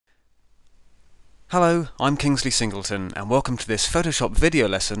Hello, I'm Kingsley Singleton and welcome to this Photoshop video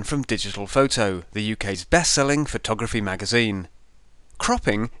lesson from Digital Photo, the UK's best-selling photography magazine.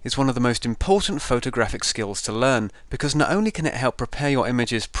 Cropping is one of the most important photographic skills to learn because not only can it help prepare your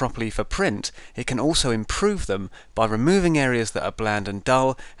images properly for print, it can also improve them by removing areas that are bland and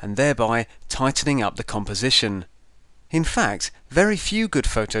dull and thereby tightening up the composition. In fact, very few good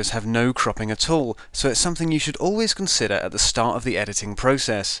photos have no cropping at all, so it's something you should always consider at the start of the editing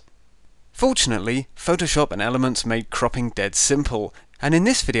process. Fortunately, Photoshop and Elements made cropping dead simple, and in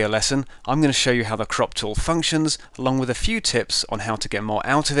this video lesson I'm going to show you how the crop tool functions, along with a few tips on how to get more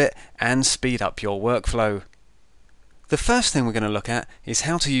out of it and speed up your workflow. The first thing we're going to look at is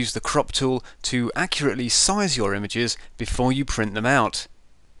how to use the crop tool to accurately size your images before you print them out.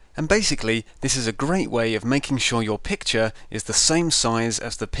 And basically, this is a great way of making sure your picture is the same size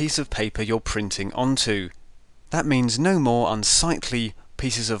as the piece of paper you're printing onto. That means no more unsightly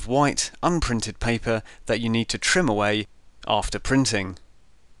pieces of white, unprinted paper that you need to trim away after printing.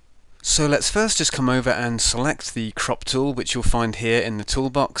 So let's first just come over and select the crop tool, which you'll find here in the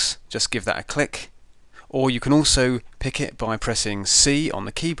toolbox. Just give that a click. Or you can also pick it by pressing C on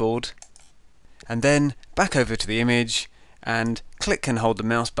the keyboard, and then back over to the image and click and hold the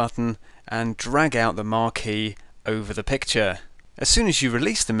mouse button and drag out the marquee over the picture. As soon as you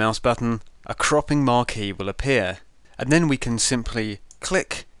release the mouse button, a cropping marquee will appear, and then we can simply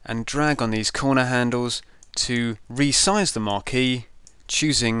click and drag on these corner handles to resize the marquee,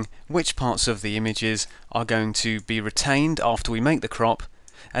 choosing which parts of the images are going to be retained after we make the crop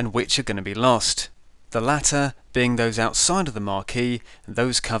and which are going to be lost. The latter being those outside of the marquee and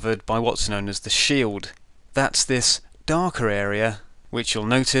those covered by what's known as the shield. That's this darker area, which you'll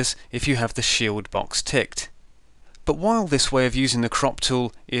notice if you have the shield box ticked. But while this way of using the crop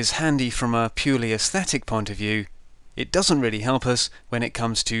tool is handy from a purely aesthetic point of view, it doesn't really help us when it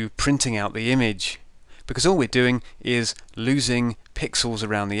comes to printing out the image, because all we're doing is losing pixels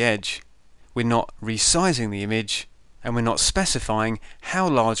around the edge. We're not resizing the image, and we're not specifying how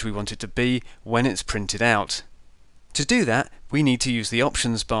large we want it to be when it's printed out. To do that, we need to use the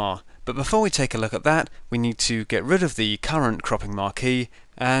options bar, but before we take a look at that, we need to get rid of the current cropping marquee,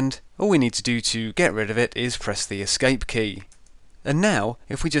 and all we need to do to get rid of it is press the escape key. And now,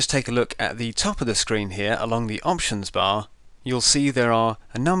 if we just take a look at the top of the screen here along the options bar, you'll see there are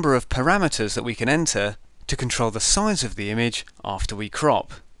a number of parameters that we can enter to control the size of the image after we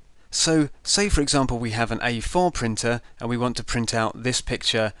crop. So, say for example we have an A4 printer and we want to print out this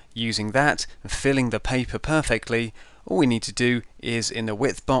picture using that and filling the paper perfectly. All we need to do is in the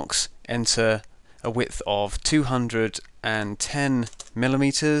width box enter a width of 210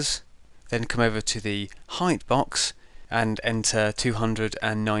 millimeters, then come over to the height box and enter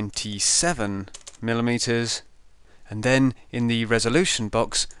 297 millimeters, and then in the resolution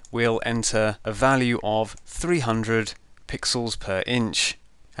box we'll enter a value of 300 pixels per inch,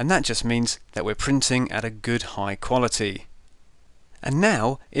 and that just means that we're printing at a good high quality. And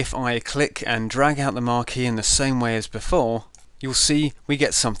now if I click and drag out the marquee in the same way as before, you'll see we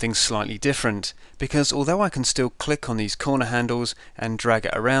get something slightly different, because although I can still click on these corner handles and drag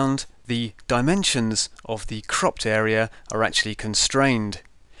it around, the dimensions of the cropped area are actually constrained,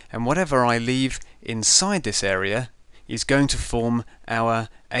 and whatever I leave inside this area is going to form our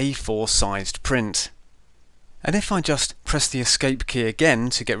A4 sized print. And if I just press the escape key again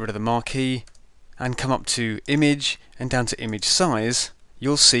to get rid of the marquee and come up to image and down to image size,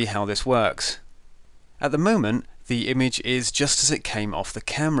 you'll see how this works. At the moment the image is just as it came off the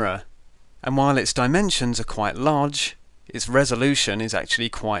camera, and while its dimensions are quite large, its resolution is actually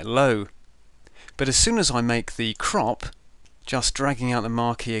quite low. But as soon as I make the crop, just dragging out the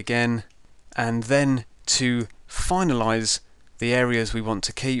marquee again, and then to finalize the areas we want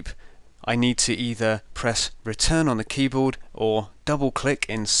to keep, I need to either press return on the keyboard or double click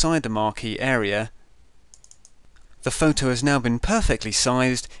inside the marquee area. The photo has now been perfectly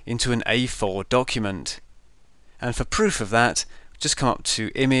sized into an A4 document. And for proof of that, just come up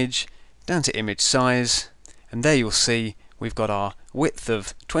to image, down to image size, and there you'll see we've got our width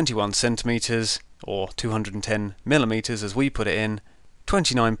of 21 centimeters or 210 millimeters as we put it in,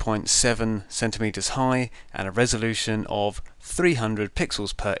 29.7 centimeters high, and a resolution of 300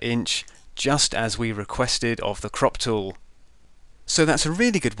 pixels per inch, just as we requested of the crop tool. So that's a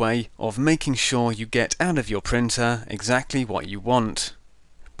really good way of making sure you get out of your printer exactly what you want.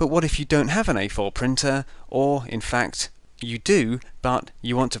 But what if you don't have an A4 printer, or in fact you do, but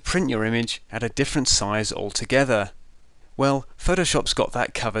you want to print your image at a different size altogether? Well, Photoshop's got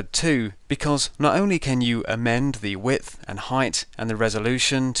that covered too, because not only can you amend the width and height and the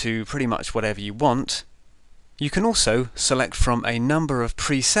resolution to pretty much whatever you want, You can also select from a number of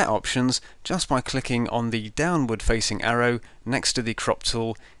preset options just by clicking on the downward facing arrow next to the crop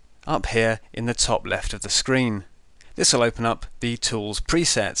tool up here in the top left of the screen. This will open up the tool's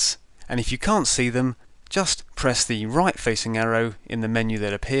presets, and if you can't see them, just press the right facing arrow in the menu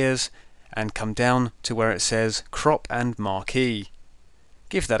that appears and come down to where it says Crop and Marquee.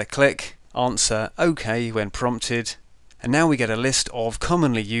 Give that a click, answer OK when prompted, and now we get a list of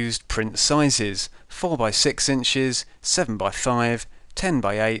commonly used print sizes: 4 by 6 inches, 7 by 5, 10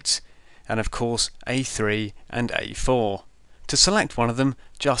 by 8, and of course A3 and A4. To select one of them,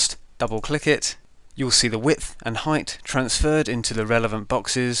 just double click it. You'll see the width and height transferred into the relevant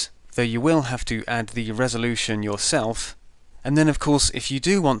boxes, though you will have to add the resolution yourself. And then of course, if you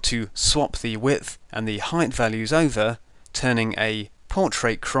do want to swap the width and the height values over, turning a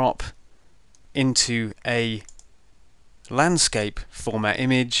portrait crop into a landscape format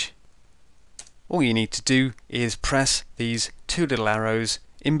image, all you need to do is press these two little arrows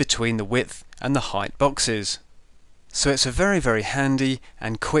in between the width and the height boxes. So it's a very handy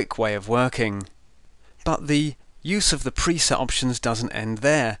and quick way of working. But the use of the preset options doesn't end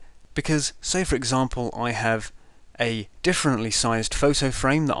there, because say for example I have a differently sized photo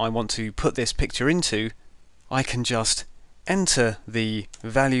frame that I want to put this picture into. I can just enter the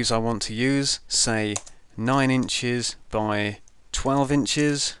values I want to use, say 9 inches by 12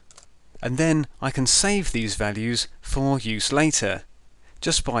 inches, and then I can save these values for use later,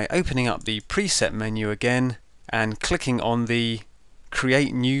 just by opening up the preset menu again and clicking on the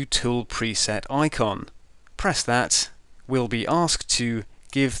Create New Tool Preset icon. Press that. We'll be asked to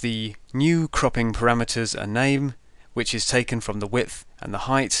give the new cropping parameters a name, which is taken from the width and the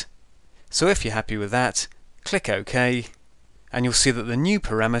height. So if you're happy with that, click OK, and you'll see that the new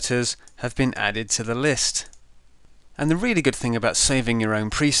parameters have been added to the list. And the really good thing about saving your own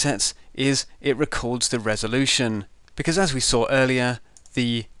presets is it records the resolution, because as we saw earlier,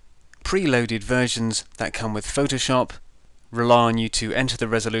 the preloaded versions that come with Photoshop rely on you to enter the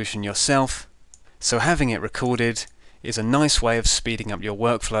resolution yourself, so having it recorded is a nice way of speeding up your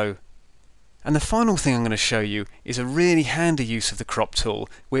workflow. And the final thing I'm going to show you is a really handy use of the crop tool,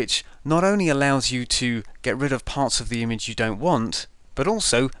 which not only allows you to get rid of parts of the image you don't want, but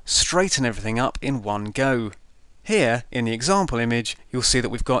also straighten everything up in one go. Here, in the example image, you'll see that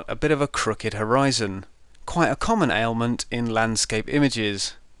we've got a bit of a crooked horizon, quite a common ailment in landscape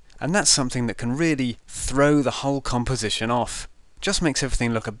images, and that's something that can really throw the whole composition off. Just makes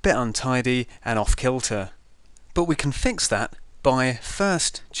everything look a bit untidy and off kilter. But we can fix that by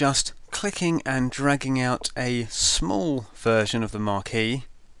first just clicking and dragging out a small version of the marquee,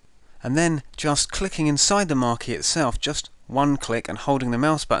 and then just clicking inside the marquee itself, just one click and holding the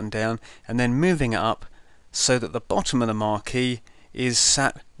mouse button down, and then moving it up so that the bottom of the marquee is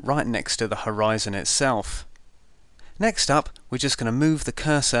sat right next to the horizon itself. Next up, we're just going to move the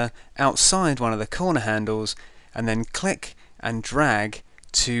cursor outside one of the corner handles and then click and drag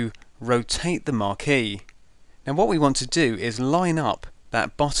to rotate the marquee. Now what we want to do is line up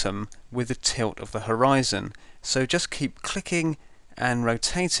that bottom with the tilt of the horizon, so just keep clicking and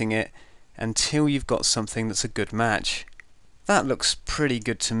rotating it until you've got something that's a good match. That looks pretty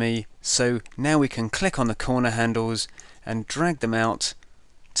good to me, so now we can click on the corner handles and drag them out,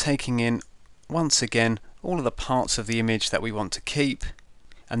 taking in once again all of the parts of the image that we want to keep,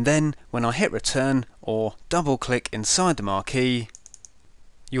 and then when I hit return or double click inside the marquee,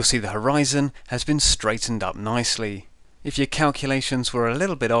 you'll see the horizon has been straightened up nicely. If your calculations were a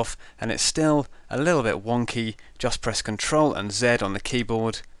little bit off and it's still a little bit wonky, just press Ctrl and Z on the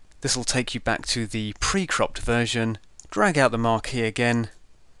keyboard. This will take you back to the pre-cropped version. Drag out the marquee again,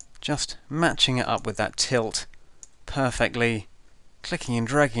 just matching it up with that tilt perfectly, clicking and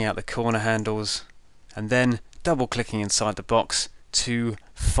dragging out the corner handles, and then double clicking inside the box to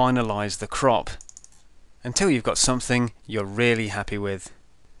finalize the crop until you've got something you're really happy with.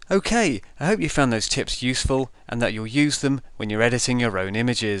 Okay, I hope you found those tips useful and that you'll use them when you're editing your own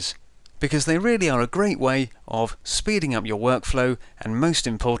images, because they really are a great way of speeding up your workflow and most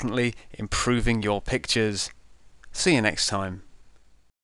importantly improving your pictures. See you next time.